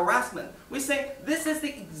considered harassment. We say this is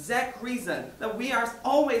the exact reason that we are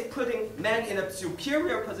always putting men in a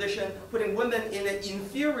superior position, putting women in an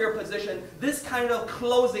inferior position. This kind of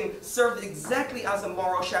clothing serves exactly as a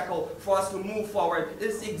moral shackle for us to move forward.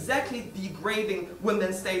 It's exactly degrading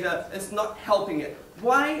women's status. It's not helping it.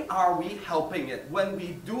 Why are we helping it when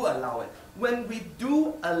we do allow it? When we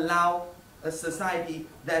do allow a society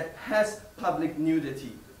that has public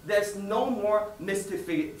nudity, there's no more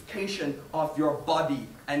mystification of your body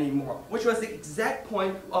anymore, which was the exact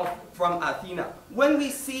point from Athena. When we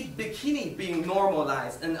see bikini being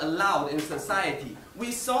normalized and allowed in society,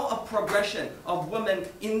 we saw a progression of women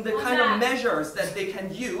in the kind of measures that they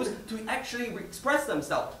can use to actually express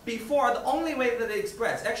themselves. Before, the only way that they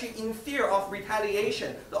express, actually in fear of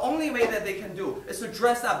retaliation, the only way that they can do is to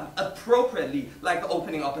dress up appropriately, like the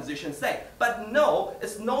opening opposition say. But no,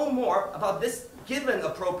 it's no more about this given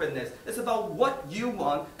appropriateness. It's about what you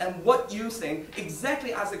want and what you think,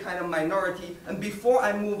 exactly as a kind of minority. And before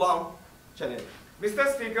I move on, Chen Lin.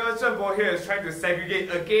 Mr. Speaker, ZHENG Bo here is trying to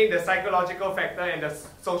segregate again the psychological factor and the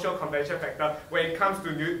social convention factor when it comes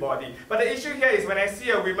to nude body. But the issue here is when I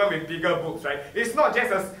see a woman with bigger boobs, right? It's not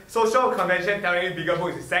just a social convention telling me bigger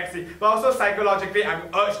boobs is sexy, but also psychologically I'm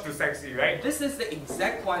urged to sexy, right? This is the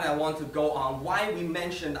exact point I want to go on, why we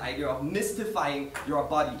mentioned the idea of mystifying your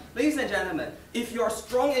body. Ladies and gentlemen, if you're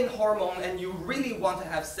strong in hormone and you really want to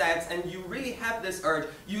have sex and you really have this urge,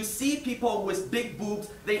 you see people with big boobs,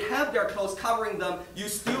 they have their clothes covering them, you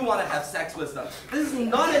still want to have sex with them. This is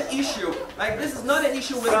not an issue, right? This is not an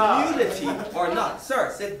issue with nudity or not.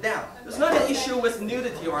 Sir, sit down. It's not an issue with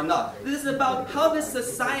nudity or not. This is about how this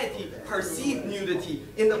society perceived nudity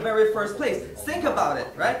in the very first place. Think about it,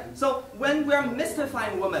 right? So when we're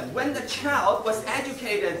mystifying women, when the child was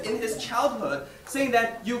educated in his childhood saying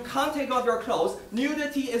that you can't take off your clothes,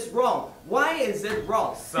 nudity is wrong. Why is it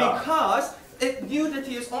wrong? Because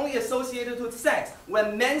nudity is only associated with sex.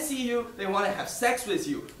 When men see you, they want to have sex with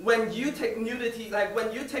you. When you take nudity, like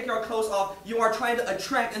when you take your clothes off, you are trying to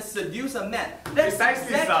attract and seduce a man. That's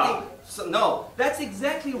exactly. So no, that's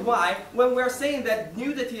exactly why when we're saying that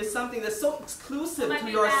nudity is something that's so exclusive to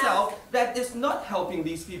yourself that is not helping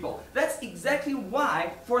these people. That's exactly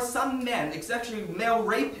why for some men, especially male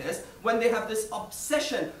rapists, when they have this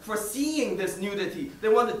obsession for seeing this nudity, they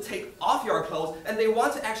want to take off your clothes and they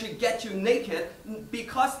want to actually get you naked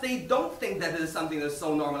because they don't think that it is something that's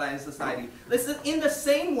so normalized in society. This is in the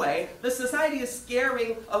same way, the society is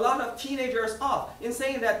scaring a lot of teenagers off in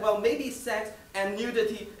saying that, well, maybe sex and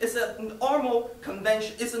nudity is a normal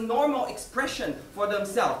convention, is a normal expression for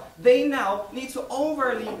themselves. They now need to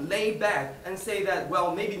overly lay back and say that,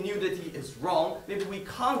 well, maybe nudity is wrong, maybe we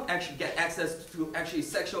can't actually get access to actually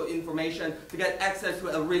sexual information, to get access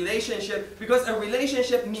to a relationship, because a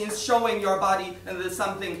relationship means showing your body and it is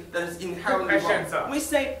something that is inherently wrong. We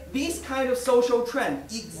say these kind of social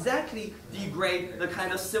trends exactly degrade the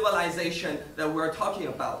kind of civilization that we're talking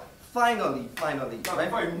about. Finally,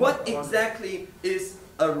 right? What exactly is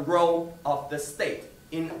a role of the state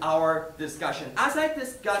in our discussion? As I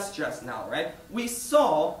discussed just now, right, we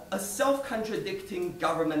saw a self-contradicting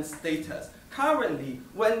government status. Currently,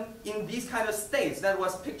 when in these kind of states that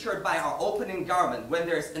was pictured by our opening government, when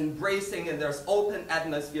there's embracing and there's open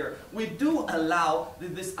atmosphere, we do allow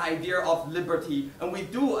this idea of liberty and we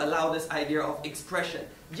do allow this idea of expression.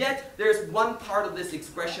 Yet, there's one part of this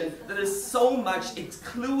expression that is so much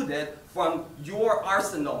excluded from your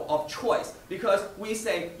arsenal of choice, because we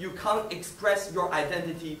say you can't express your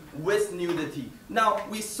identity with nudity. Now,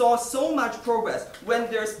 we saw so much progress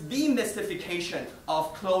when there's demystification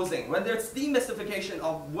of clothing, when there's demystification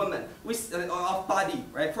of women, of body,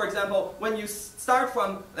 right? For example, when you start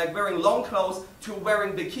from like wearing long clothes to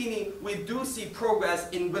wearing bikini, we do see progress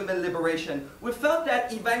in women liberation. We felt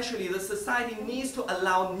that eventually the society needs to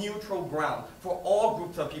allow neutral ground for all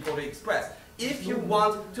groups of people to express. If you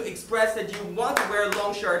want to express that you want to wear a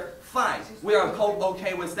long shirt, fine. We are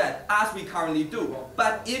okay with that, as we currently do.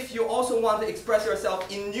 But if you also want to express yourself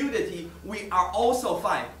in nudity, we are also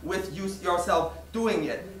fine with yourself doing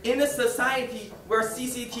it. In a society where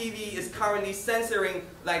CCTV is currently censoring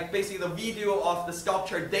like basically the video of the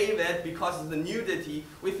sculpture David because of the nudity,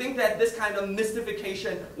 we think that this kind of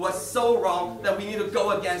mystification was so wrong that we need to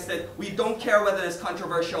go against it. We don't care whether it's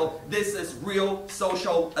controversial. This is real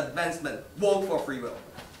social advancement. Vote for free will.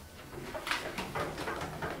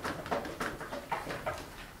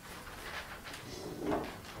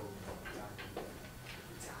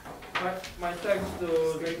 my thanks to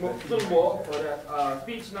ZHENG Bo for that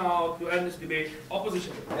speech. Now to end this debate,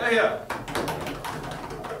 opposition. Yeah.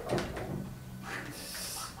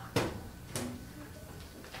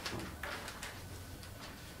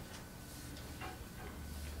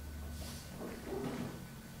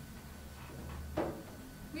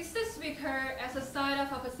 Mr. Speaker, as a side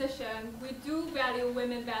of opposition, we do value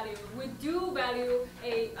women value. We do value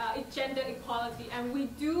a gender equality, and we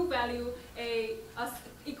do value a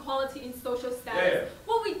equality in social status.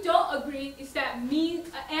 What we don't agree is that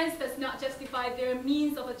ends does not justify their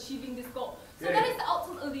means of achieving this goal. So that is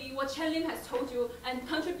ultimately what Chen Lim has told you and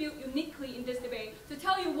contribute uniquely in this debate to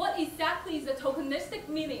tell you what exactly is the tokenistic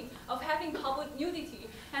meaning of having public nudity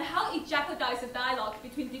and how it jeopardizes dialogue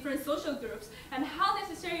between different social groups and how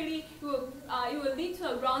necessarily it will lead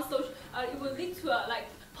to a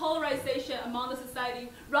polarization among the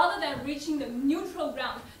society rather than reaching the neutral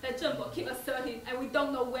ground that ZHENG Bo keep asserting, and we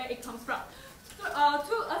don't know where it comes from.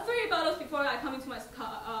 Three rebuttals before I come into my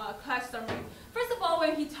class summary. First of all,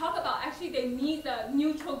 when he talked about actually they need the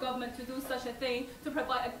neutral government to do such a thing to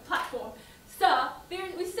provide a platform. So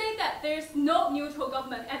we say that there's no neutral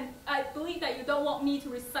government, and I believe that you don't want me to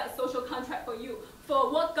recite social contract for you for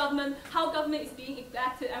what government, how government is being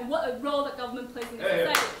elected, and what a role the government plays in the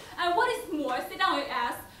society. And what is more, sit down and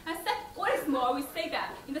ask. And what is more, we say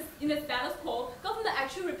that in the status quo, government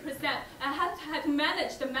actually represent and have to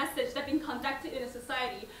manage the message that's being conducted in the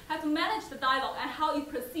society, have to manage the dialogue and how it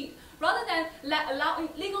proceeds, rather than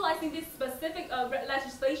legalizing this specific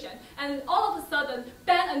legislation and all of a sudden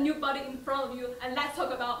ban a new body in front of you and let's talk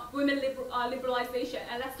about women liberalization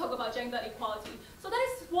and let's talk about gender equality. So that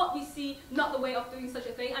is what we see, not the way of doing such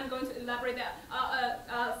a thing. I'm going to elaborate that,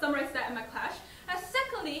 summarize that in my class. And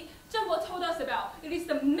secondly, ZHENG Bo told us about it is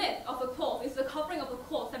the myth of the cloth, it's the covering of the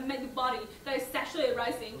cloth that made the body that is sexually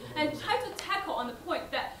arising, and try to tackle on the point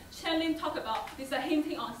that Chen Lim talked about, is a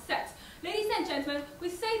hinting on sex. Ladies and gentlemen, we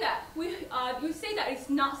say that it's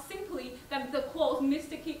not simply that the clothes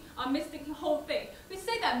mystiking whole thing. We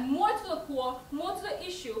say that more to the core, more to the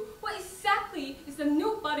issue. What exactly is the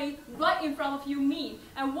nude body right in front of you mean,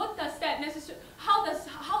 and what does that necessarily? How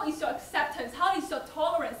is your acceptance? How is your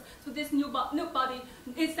tolerance to this nude body?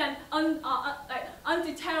 It's an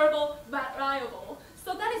undeterrable variable.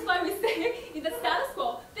 So that is why we say in the status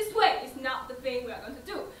quo, this way is not the thing we are going to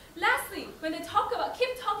do. Lastly, when they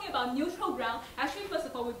keep talking about neutral ground, actually, first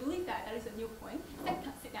of all, we believe that is a new point.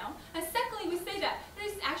 Sit down. And secondly, we say that there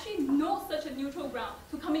is actually no such a neutral ground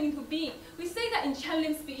to coming into being. We say that in Chen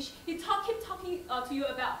Lim's speech, he keep talking to you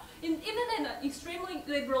about, even in an extremely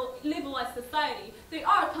liberalized society, there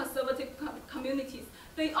are conservative communities.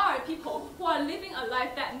 They are people who are living a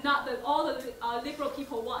life that not all the liberal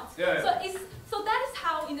people want. So that is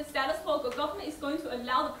how, in the status quo, the government is going to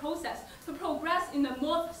allow the process to progress in a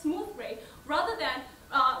more smooth way, rather than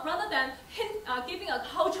giving a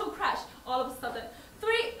cultural crash all of a sudden.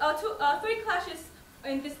 Three clashes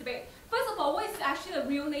in this debate. First of all, what is actually the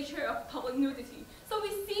real nature of public nudity? So we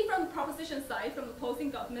see from the proposition side, from the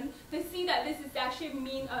opposing government, they see that this is actually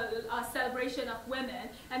mean a celebration of women,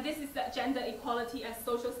 and this is the gender equality and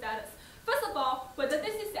social status. First of all, whether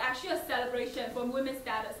this is actually a celebration for women's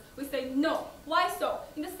status, we say no. Why so?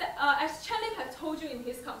 As Chen Lim has told you in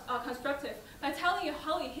his constructive, by telling you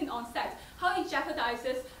how it hints on sex, how it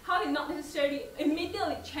jeopardizes, how it not necessarily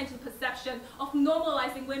immediately changes the perception of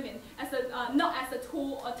normalizing women as not as a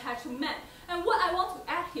tool attached to men. And what I want to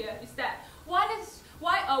add here is that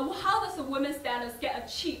how does the women's status get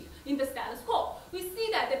achieved in the status quo? We see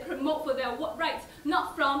that they promote for their rights,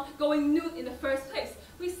 not from going nude in the first place.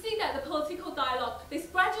 We see that the political dialogue, they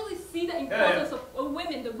gradually see the importance of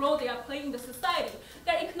women, the role they are playing in the society,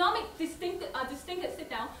 their economic distinctive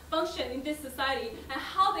sit-down function in this society, and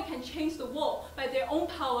how they can change the world by their own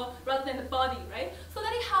power rather than the body, right? So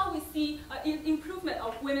that is how we see improvement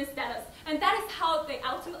of women's status, and that is how they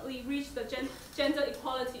ultimately reach the gender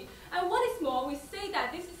equality. And what is more, we say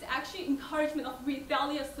that this is actually encouragement of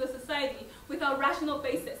rebellious to society without rational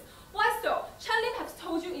basis. Why so? Chen Lim has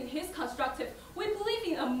told you in his constructive, we believe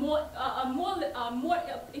in a more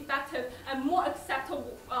effective and more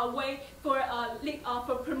acceptable way for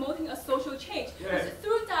promoting a social change.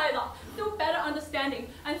 Through dialogue, through better understanding,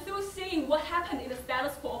 and through seeing what happened in the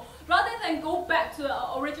status quo, rather than go back to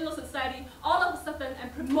the original society all of a sudden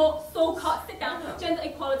and promote so-called sit-down gender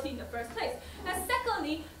equality in the first place. And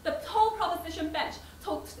secondly, the whole proposition bench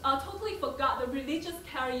totally forgot the religious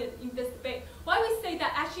carrier in this debate. Why we say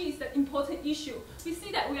that actually is an important issue. We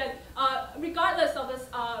see that we are, regardless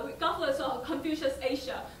of Confucius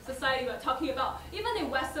Asia society we're talking about, even in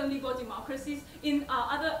Western liberal democracies, in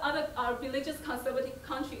other religious conservative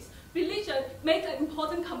countries, religion makes an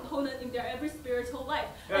important component in their every spiritual life.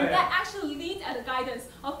 And Yeah. that actually leads at the guidance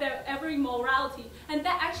of their every morality. And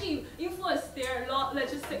that actually influences their law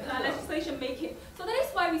legislation making. So that is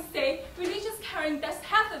why we say religious caring does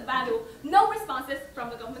have the value, no responses from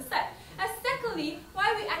the government side. And secondly,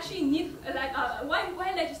 why we actually need,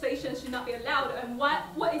 why legislation should not be allowed, and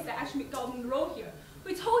what is the actually government role here?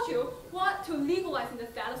 We told you what to legalize in the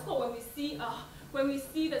status quo when we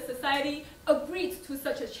see the society agreed to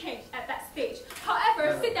such a change at that stage.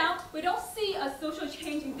 However, sit down, we don't see a social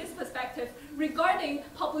change in this perspective regarding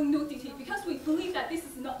public nudity, because we believe that this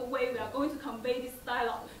is not the way we are going to convey this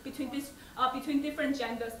dialogue between different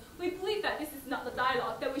genders. We believe that this is not the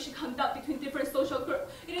dialogue that we should conduct between different social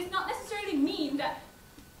groups. It does not necessarily mean that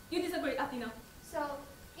you disagree, Athena. So,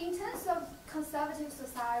 in terms of conservative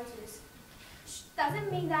societies, does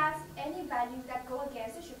it mean that any values that go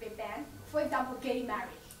against it should be banned? For example, gay marriage.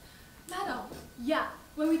 Madam, yeah,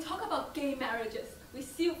 when we talk about gay marriages, we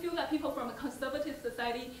still feel that people from a conservative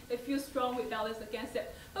society, they feel strong rebellious against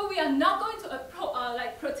it. But we are not going to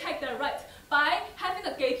protect their rights by having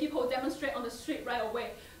the gay people demonstrate on the street right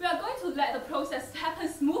away. We are going to let the process happen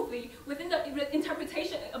smoothly within the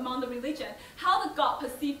interpretation among the religion, how the God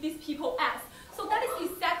perceives these people as. So that is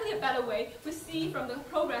exactly a better way we see from the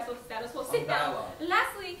progress of status quo. Sit down.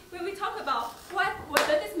 Lastly, when we talk about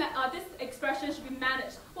whether this expression should be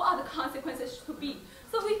managed, what are the consequences should be?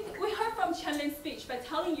 So we heard from Chen Lin's speech by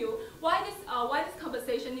telling you why this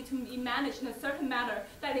conversation needs to be managed in a certain manner,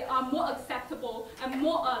 that they are more acceptable and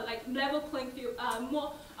more level playing field,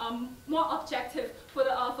 more objective for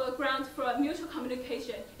the ground for mutual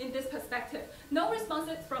communication in this perspective. No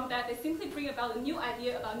responses from that. They simply bring about a new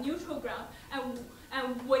idea about neutral ground,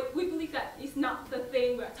 and we believe that is not the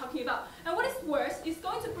thing we're talking about. And what is worse, it's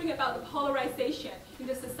going to bring about the polarization in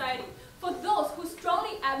the society. For those who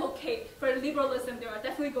strongly advocate for liberalism, they are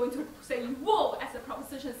definitely going to say whoa as a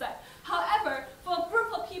proposition side. However, for a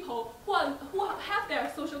group of people who have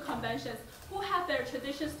their social conventions, who have their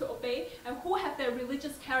traditions to obey, and who have their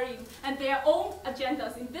religious carrying and their own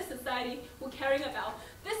agendas in this society who are caring about,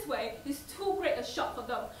 this way is too great a shock for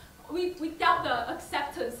them. We doubt the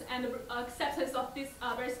acceptance and the acceptance of this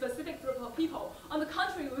very specific group of people. On the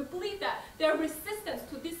contrary, we believe that their resistance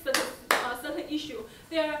to this certain issue,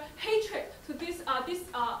 their hatred to this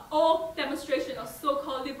all demonstration of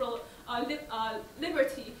so-called liberal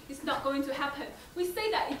liberty is not going to happen. We say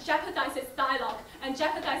that it jeopardizes dialogue and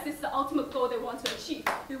jeopardizes the ultimate goal they want to achieve.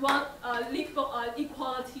 We want legal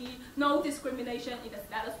equality, no discrimination in the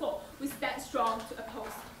status quo. We stand strong to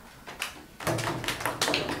oppose.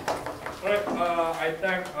 Alright, I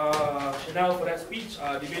thank Chanel for that speech.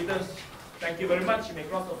 Debaters, thank you very much. You may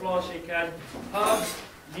cross the floor, shake hands, hug,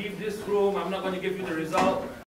 leave this room. I'm not going to give you the result.